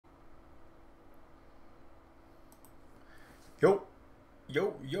Yo,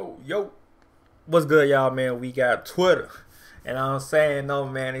 yo. What's good, y'all, man? We got Twitter. And I'm saying, no,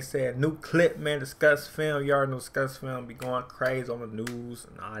 man, they said new clip, man, discuss film. You already know discuss film be going crazy on the news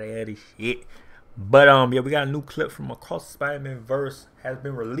and all that shit. But, yeah, we got a new clip from Across the Spider-Man verse has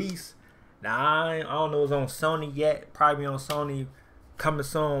been released. Now, I don't know if it's on Sony yet. Probably on Sony coming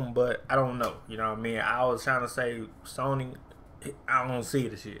soon, but I don't know. You know what I mean? I was trying to say Sony, I don't see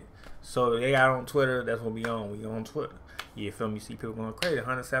the shit. So they got on Twitter, that's what we on. We on Twitter. You feel me? See people going crazy.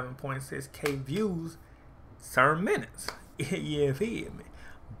 107.6K views, certain minutes. You feel me?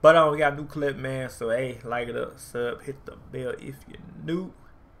 But we got a new clip, man. So hey, like it up, sub, hit the bell if you're new.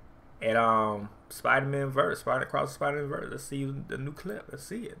 And Spider-Man verse, Spider Across the Spider-Man verse. Let's see the new clip. Let's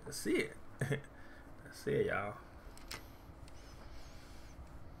see it. Let's see it. Let's see it, y'all.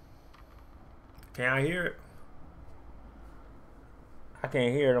 Can I hear it? I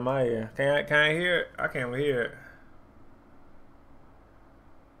can't hear it on my ear. Can I hear it? I can't hear it.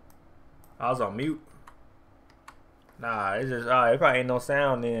 I was on mute. Nah, it's just it probably ain't no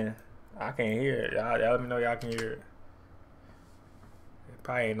sound then. I can't hear it. Y'all let me know y'all can hear it. It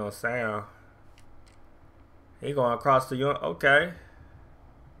probably ain't no sound. He going across the okay.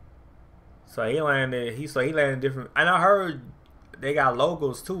 So he landed. He landed different. And I heard they got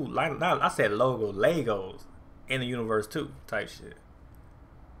logos too. Like I said logos, Legos in the universe too. Type shit.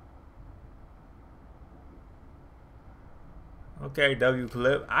 Okay, W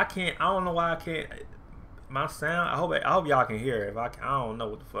clip. I don't know why I can't. My sound. I hope y'all can hear it. If I don't know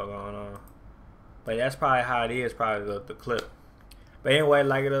what the fuck going on. But that's probably how it is. Probably the clip. But anyway,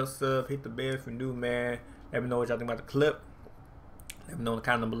 like it up, sub, hit the bell if you're new, man. Let me know what y'all think about the clip. Let me know in the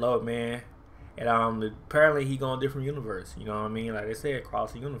comment below, man. And apparently he going different universe. You know what I mean? Like they said,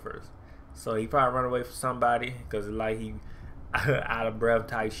 across the universe. So he probably run away from somebody because like he out of breath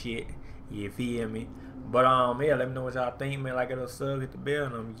type shit. You feel me? But yeah, let me know what y'all think, man. Like it up, sub, hit the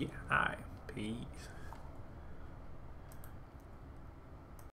bell, and yeah, alright, peace.